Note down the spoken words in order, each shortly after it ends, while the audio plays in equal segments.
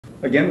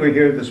Again, we're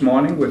here this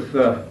morning with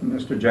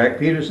Mr. Jack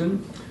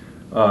Peterson,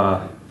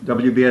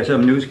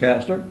 WBSM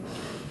newscaster.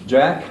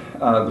 Jack,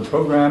 the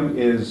program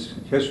is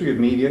History of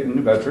Media in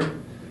New Bedford,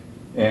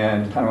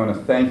 and I want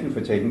to thank you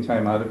for taking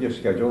time out of your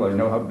schedule. I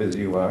know how busy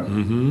you are.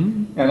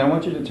 And I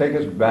want you to take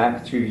us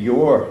back to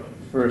your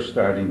first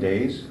starting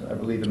days, I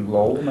believe in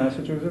Lowell,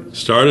 Massachusetts?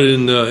 Started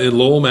in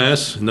Lowell,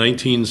 Mass,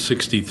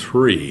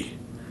 1963.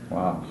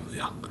 Wow.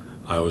 Yeah.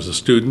 I was a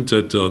student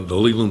at the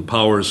Leland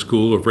Powers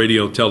School of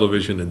Radio,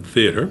 Television, and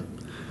Theater.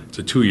 It's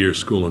a 2-year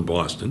school in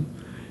Boston.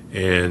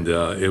 And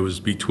it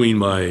was between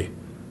my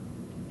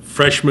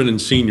freshman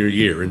and senior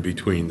year, in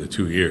between the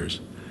 2 years.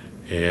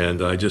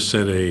 And I just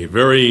sent a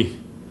very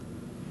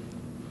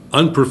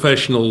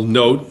unprofessional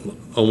note,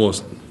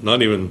 almost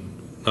not even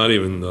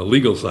the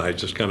legal side,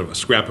 just kind of a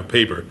scrap of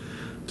paper,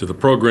 to the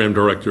program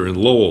director in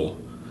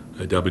Lowell,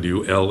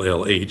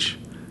 WLLH,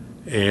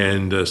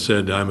 and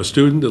said, I'm a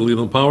student at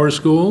Leland Powers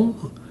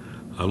School.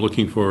 I'm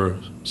looking for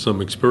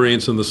some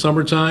experience in the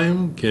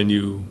summertime. Can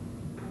you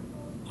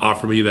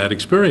offer me that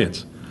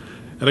experience?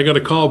 And I got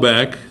a call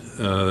back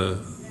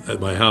at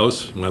my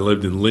house when I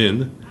lived in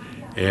Lynn,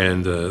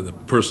 and the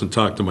person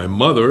talked to my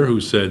mother, who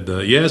said,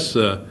 yes,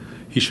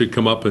 he should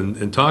come up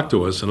and talk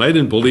to us. And I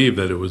didn't believe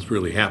that it was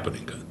really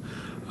happening.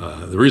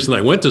 The reason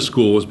I went to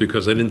school was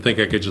because I didn't think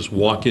I could just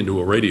walk into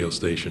a radio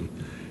station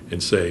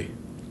and say,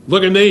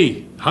 look at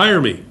me,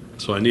 hire me.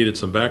 So I needed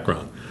some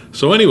background.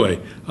 So anyway,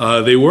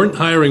 they weren't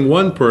hiring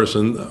one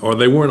person, or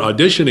they weren't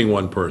auditioning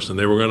one person.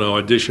 They were going to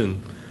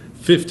audition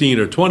 15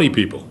 or 20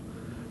 people.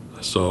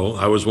 So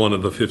I was one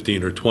of the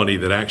 15 or 20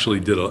 that actually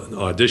did an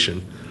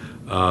audition.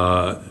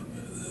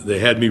 They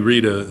had me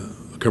read a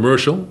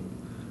commercial,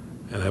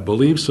 and I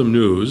believe some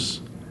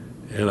news.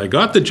 And I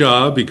got the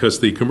job because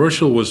the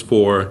commercial was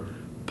for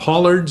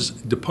Pollard's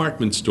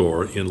department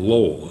store in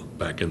Lowell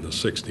back in the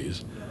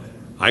 60s.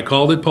 I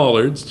called it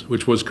Pollard's,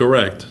 which was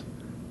correct.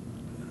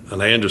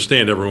 And I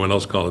understand everyone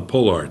else called it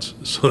Pollard's.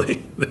 So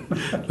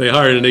they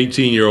hired an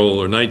 18-year-old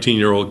or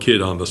 19-year-old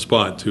kid on the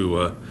spot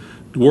to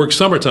work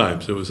summertime.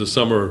 So it was a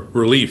summer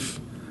relief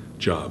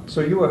job.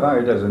 So you were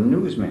hired as a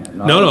newsman,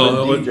 not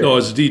No, as a DJ? no,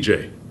 as a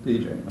DJ.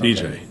 DJ. Okay.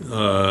 DJ.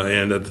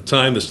 And at the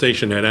time, the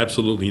station had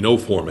absolutely no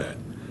format.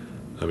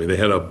 I mean, they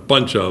had a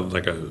bunch of,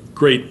 like a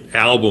great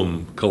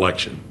album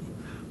collection.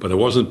 But it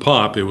wasn't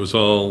pop, it was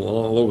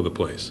all over the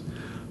place.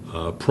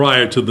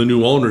 Prior to the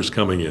new owners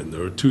coming in, there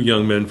were 2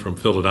 young men from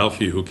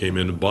Philadelphia who came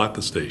in and bought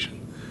the station.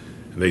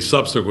 And they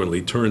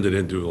subsequently turned it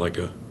into like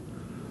a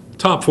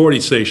top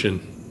 40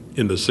 station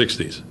in the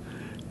 60s.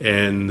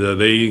 And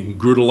they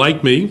grew to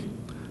like me.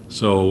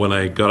 So when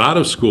I got out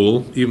of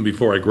school, even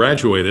before I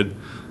graduated,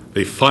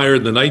 they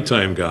fired the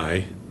nighttime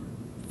guy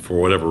for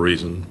whatever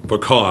reason,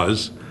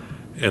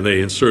 and they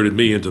inserted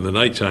me into the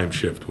nighttime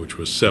shift, which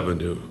was 7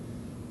 to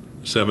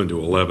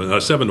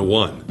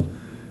 1.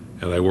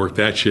 And I worked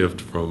that shift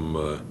from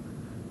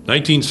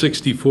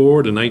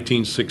 1964 to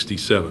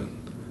 1967,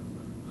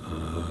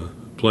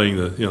 playing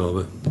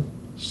the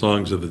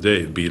songs of the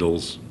day, the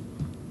Beatles,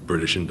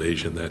 British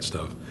Invasion, that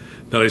stuff.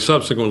 Then I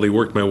subsequently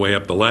worked my way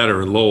up the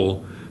ladder in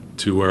Lowell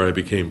to where I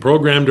became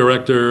program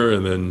director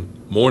and then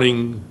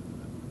morning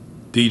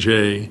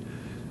DJ.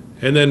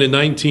 And then in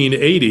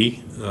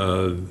 1980,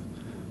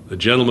 a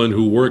gentleman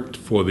who worked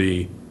for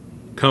the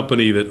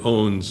company that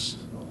owns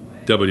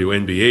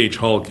WNBH,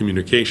 Hall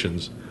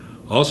Communications,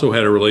 also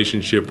had a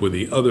relationship with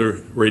the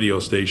other radio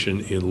station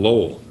in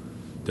Lowell,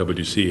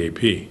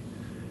 WCAP.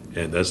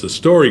 And as the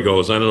story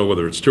goes, I don't know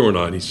whether it's true or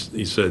not, he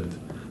said,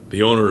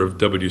 the owner of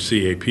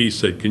WCAP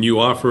said, can you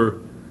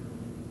offer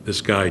this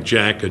guy,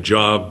 Jack, a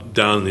job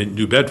down in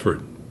New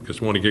Bedford?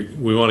 Because we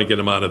want to get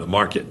him out of the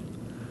market.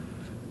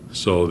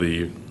 So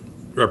the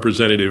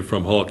representative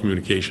from Hall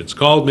Communications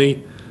called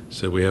me,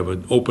 said, we have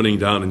an opening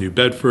down in New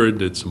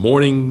Bedford. It's a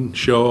morning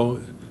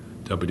show,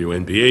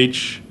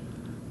 WNBH.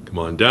 Come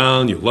on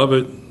down, you'll love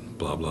it,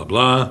 blah, blah,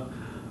 blah.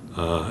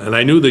 And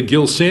I knew that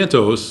Gil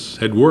Santos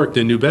had worked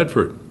in New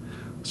Bedford.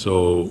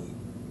 So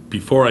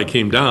before I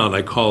came down,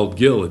 I called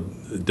Gil at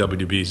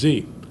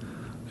WBZ.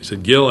 I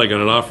said, Gil, I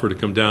got an offer to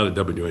come down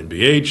to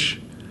WNBH.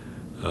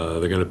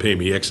 They're going to pay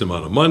me X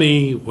amount of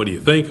money. What do you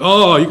think?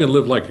 Oh, you can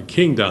live like a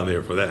king down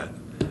there for that.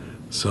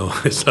 So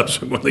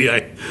subsequently,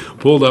 I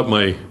pulled up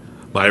my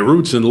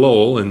roots in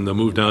Lowell and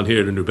moved down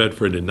here to New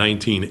Bedford in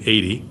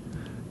 1980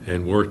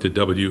 and worked at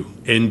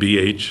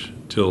WNBH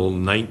till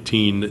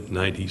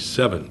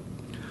 1997.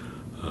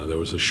 There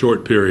was a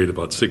short period,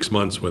 about 6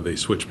 months, where they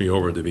switched me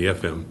over to the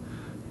FM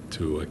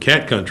to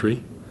Cat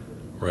Country,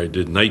 where I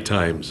did night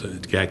times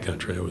at Cat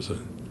Country. I was a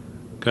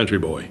country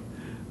boy.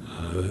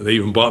 They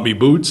even bought me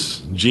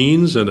boots,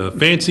 jeans, and a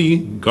fancy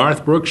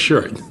Garth Brooks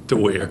shirt to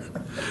wear.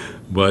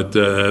 But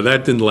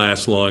that didn't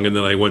last long, and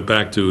then I went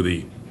back to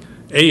the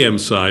AM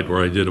side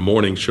where I did a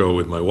morning show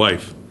with my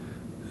wife,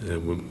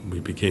 and we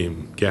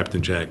became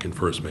Captain Jack and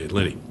First Mate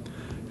Lenny.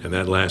 And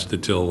that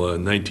lasted till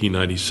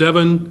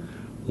 1997,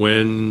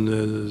 when,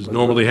 as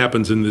normally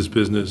happens in this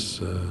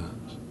business,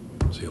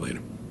 see you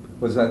later.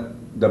 Was that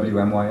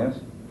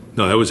WMYS?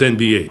 No, that was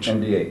NBH.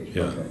 NBH.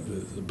 Yeah. Okay.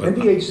 But-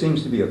 NBH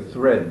seems to be a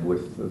thread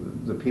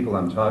with the people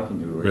I'm talking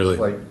to. It's Really?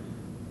 like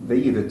they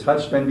either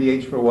touched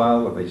NBH for a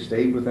while or they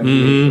stayed with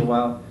NBH for a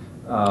while.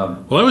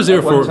 Well, I was there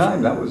at one for-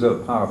 time. That was a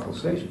powerful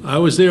station. I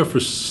was there for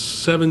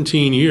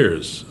 17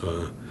 years,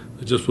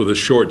 just with a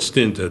short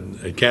stint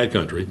at Cat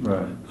Country.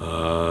 Right.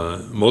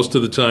 Most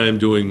of the time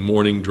doing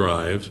morning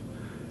drive,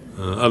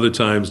 other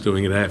times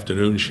doing an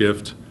afternoon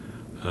shift.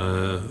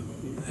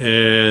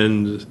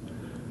 And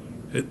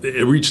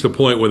it reached a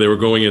point where they were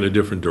going in a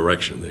different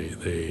direction.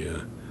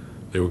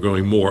 They were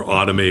going more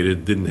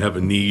automated, didn't have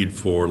a need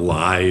for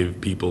live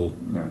people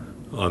Yeah.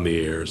 on the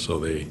air, so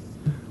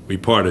we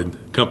parted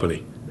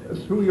company.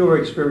 Through your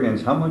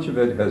experience, how much of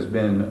it has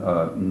been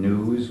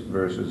news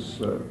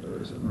versus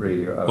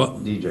radio,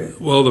 DJ?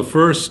 Well, the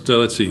first,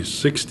 let's see,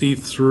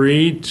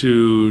 63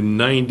 to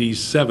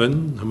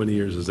 97, how many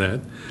years is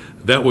that?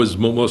 That was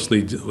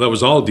that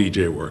was all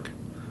DJ work.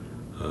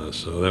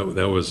 So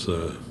that was,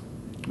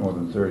 More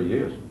than 30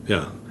 years.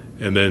 yeah.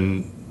 And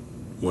then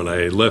when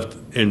I left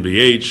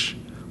NBH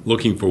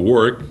looking for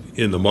work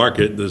in the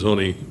market, there's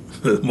only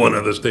one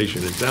other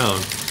station in town,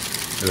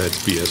 and that's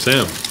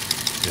BSM.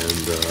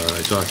 And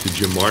I talked to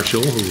Jim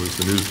Marshall, who was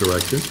the news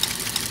director,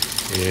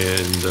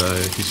 and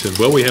he said,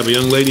 well, we have a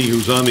young lady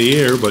who's on the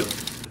air, but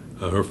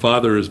her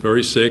father is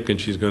very sick and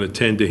she's going to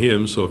tend to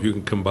him, so if you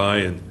can come by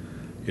and,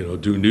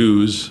 do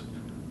news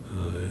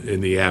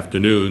in the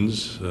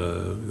afternoons,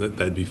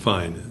 that'd be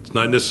fine. It's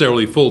not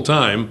necessarily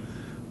full-time,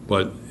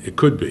 but it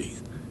could be.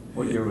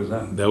 What year was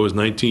that? That was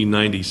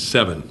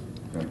 1997.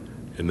 Okay.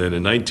 And then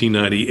in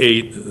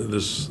 1998,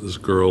 this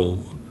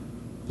girl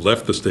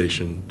left the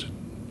station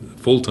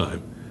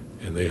full-time,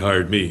 and they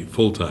hired me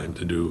full-time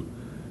to do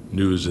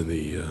news in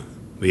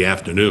the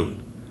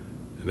afternoon.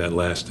 And that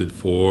lasted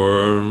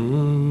for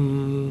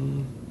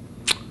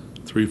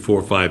 3,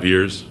 4, 5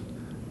 years.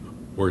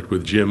 Worked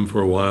with Jim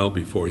for a while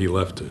before he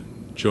left to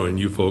join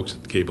you folks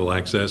at Cable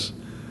Access.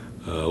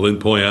 Lynn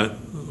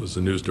Poyat was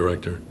the news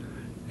director.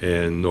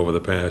 And over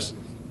the past,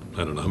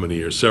 I don't know how many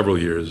years, several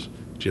years,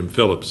 Jim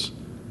Phillips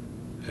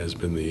has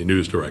been the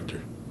news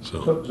director.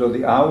 So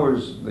the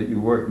hours that you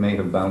worked may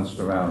have bounced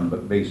around,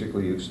 but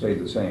basically you stayed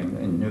the same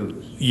in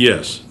news.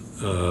 Yes.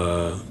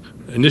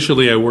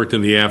 Initially, I worked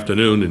in the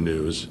afternoon in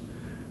news,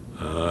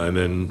 and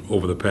then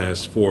over the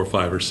past 4,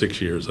 5, or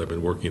 6 years, I've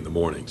been working in the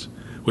mornings,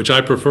 which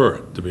I prefer,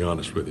 to be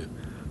honest with you.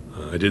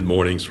 I did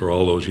mornings for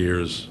all those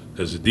years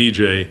as a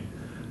DJ.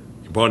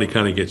 Your body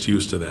kind of gets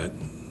used to that,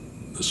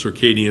 the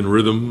circadian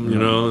rhythm,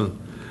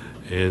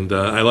 and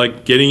I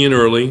like getting in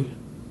early,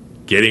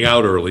 getting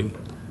out early,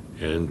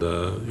 and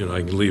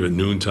I can leave at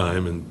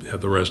noontime and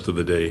have the rest of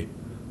the day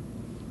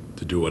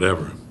to do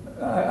whatever.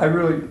 I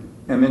really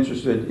am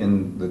interested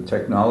in the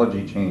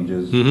technology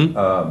changes.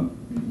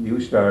 Mm-hmm. You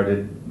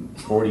started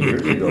 40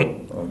 years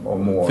ago or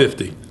more.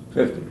 50.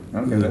 50.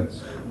 Okay,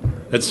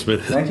 That's been,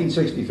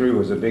 1963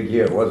 was a big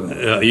year, wasn't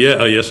it?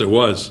 yes, it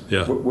was.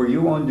 Yeah. Were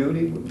you on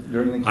duty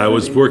during the I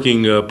was Kennedy?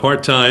 working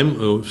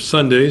part-time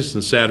Sundays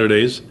and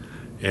Saturdays,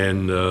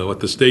 and what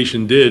the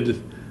station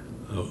did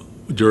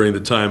during the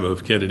time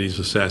of Kennedy's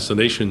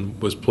assassination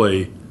was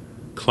play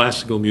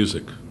classical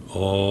music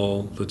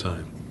all the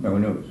time. No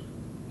news.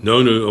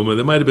 No news. Well,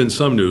 there might have been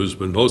some news,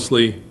 but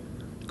mostly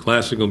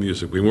classical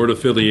music. We weren't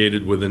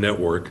affiliated with the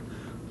network,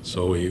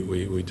 so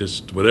we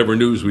just, whatever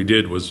news we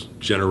did was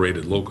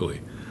generated locally.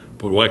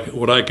 But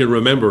what I can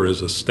remember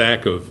is a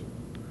stack of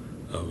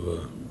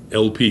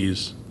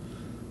LPs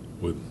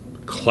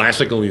with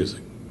classical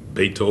music,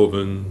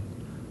 Beethoven,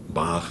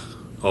 Bach,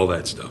 all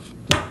that stuff.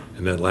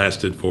 And that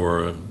lasted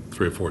for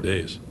 3 or 4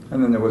 days.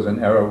 And then there was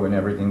an era when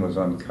everything was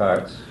on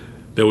carts.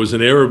 There was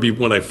an era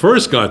when I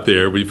first got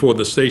there, before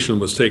the station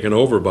was taken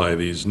over by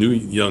these new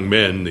young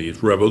men,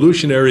 these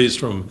revolutionaries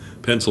from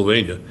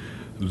Pennsylvania,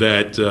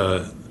 that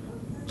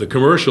the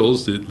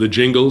commercials, the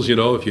jingles,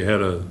 if you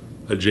had a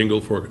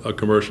jingle for a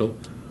commercial,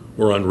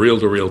 were on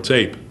reel-to-reel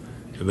tape.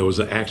 And there was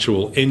an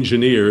actual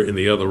engineer in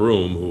the other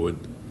room who would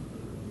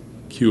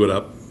cue it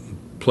up,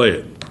 play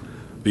it.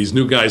 These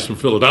new guys from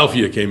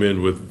Philadelphia came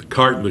in with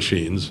cart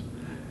machines,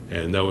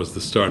 and that was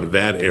the start of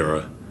that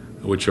era,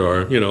 which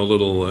are,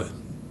 little,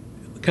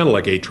 kind of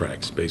like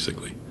 8-tracks,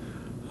 basically.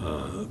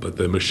 But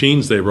the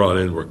machines they brought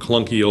in were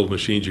clunky old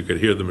machines. You could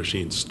hear the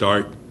machine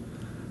start.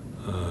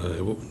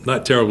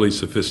 Not terribly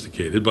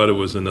sophisticated, but it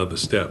was another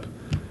step.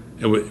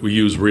 And we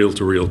use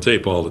reel-to-reel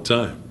tape all the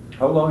time.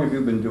 How long have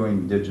you been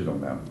doing digital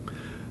now?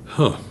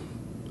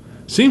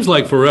 Seems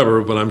like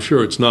forever, but I'm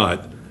sure it's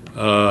not.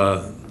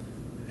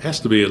 Has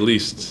to be at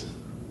least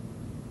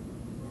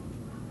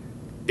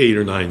 8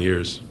 or 9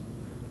 years.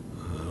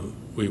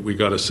 We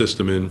got a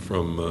system in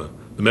from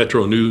the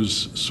Metro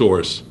News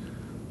source.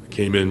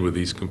 Came in with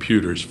these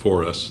computers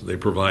for us. They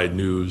provide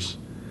news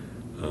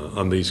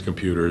on these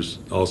computers.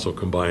 Also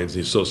combines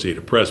the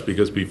Associated Press,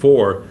 because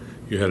before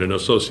you had an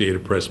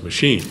Associated Press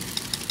machine,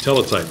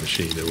 teletype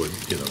machine that would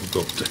go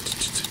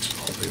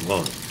all day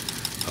long.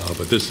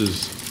 But this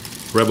has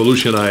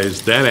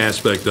revolutionized that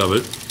aspect of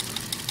it,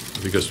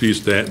 because we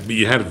used to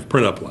you had to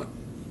print up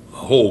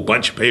whole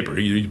bunch of paper,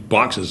 you use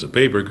boxes of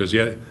paper because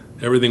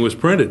everything was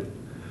printed.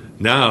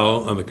 Now,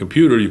 on the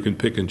computer, you can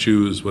pick and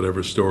choose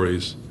whatever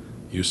stories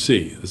you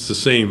see. It's the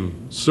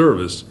same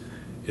service,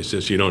 it's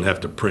just you don't have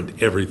to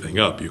print everything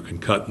up. You can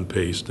cut and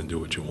paste and do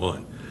what you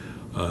want.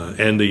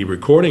 And the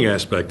recording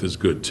aspect is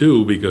good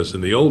too, because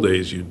in the old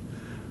days, you'd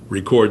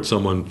record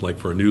someone, like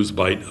for a news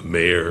bite, a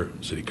mayor,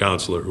 city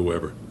councilor,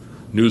 whoever,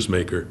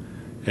 newsmaker,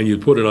 and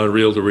you'd put it on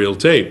reel-to-reel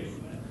tape.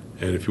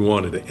 And if you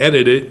wanted to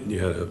edit it, you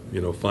had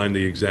to, find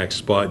the exact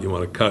spot you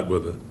want to cut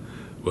with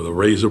a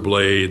razor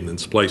blade, and then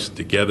splice it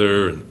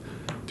together and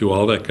do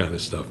all that kind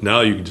of stuff.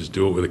 Now you can just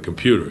do it with a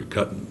computer,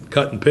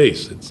 cut and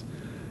paste.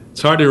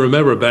 It's hard to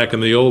remember back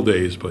in the old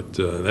days, but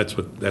that's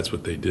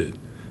what they did.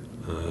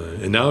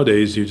 And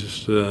nowadays you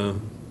just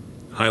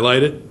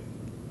highlight it,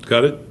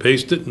 cut it,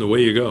 paste it, and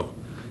away you go.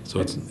 So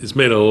it's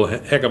made it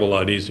a heck of a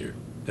lot easier.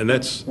 And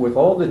that's with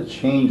all the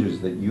changes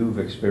that you've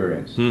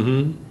experienced.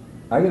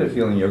 I get a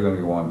feeling you're going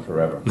to go on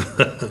forever.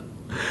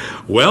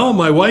 Well,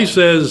 my wife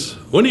says,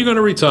 "When are you going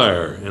to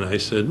retire?" And I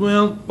said,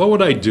 "Well, what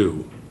would I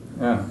do?"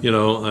 Yeah.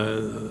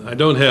 I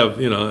don't have,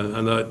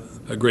 I'm not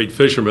a great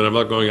fisherman. I'm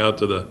not going out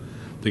to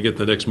get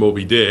the next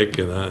Moby Dick,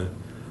 and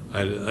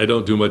I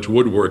don't do much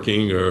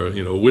woodworking or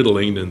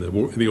whittling in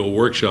the old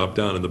workshop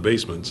down in the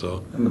basement.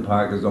 So. And the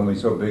park is only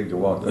so big to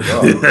walk the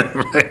dog.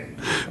 Right.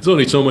 There's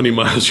only so many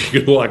miles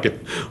you can walk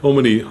it.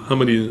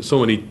 So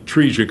many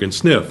trees you can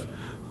sniff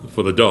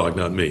for the dog,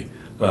 not me.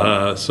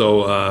 Wow.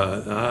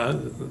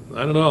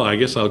 I don't know. I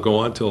guess I'll go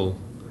on till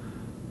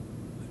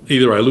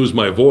either I lose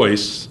my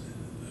voice,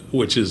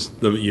 which is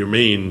your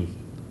main,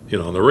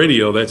 on the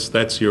radio.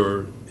 That's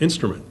your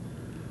instrument,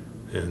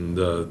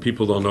 and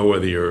people don't know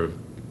whether you're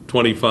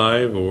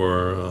 25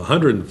 or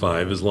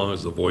 105, as long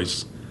as the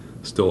voice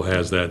still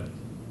has that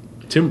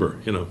timbre.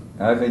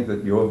 I think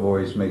that your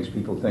voice makes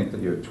people think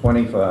that you're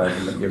 25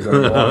 and that you're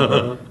going to go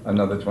on for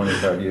another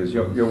 25 years.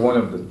 You're one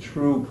of the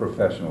true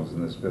professionals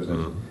in this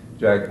business.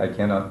 Jack, I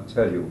cannot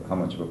tell you how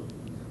much of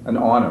an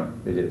honor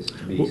it is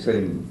to be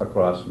sitting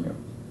across from you.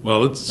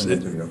 Well,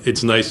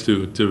 it's nice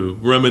to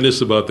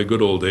reminisce about the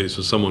good old days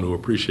with someone who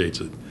appreciates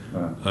it,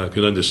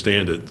 can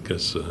understand it,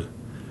 because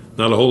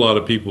not a whole lot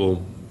of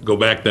people go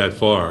back that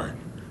far.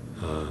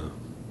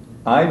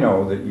 I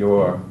know that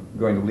you're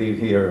going to leave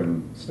here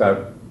and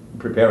start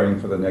preparing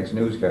for the next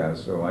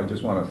newscast, so I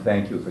just want to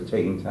thank you for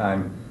taking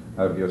time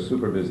out of your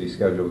super busy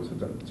schedule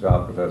to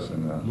our professor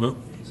and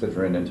sit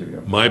for an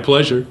interview. My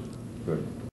pleasure. Good.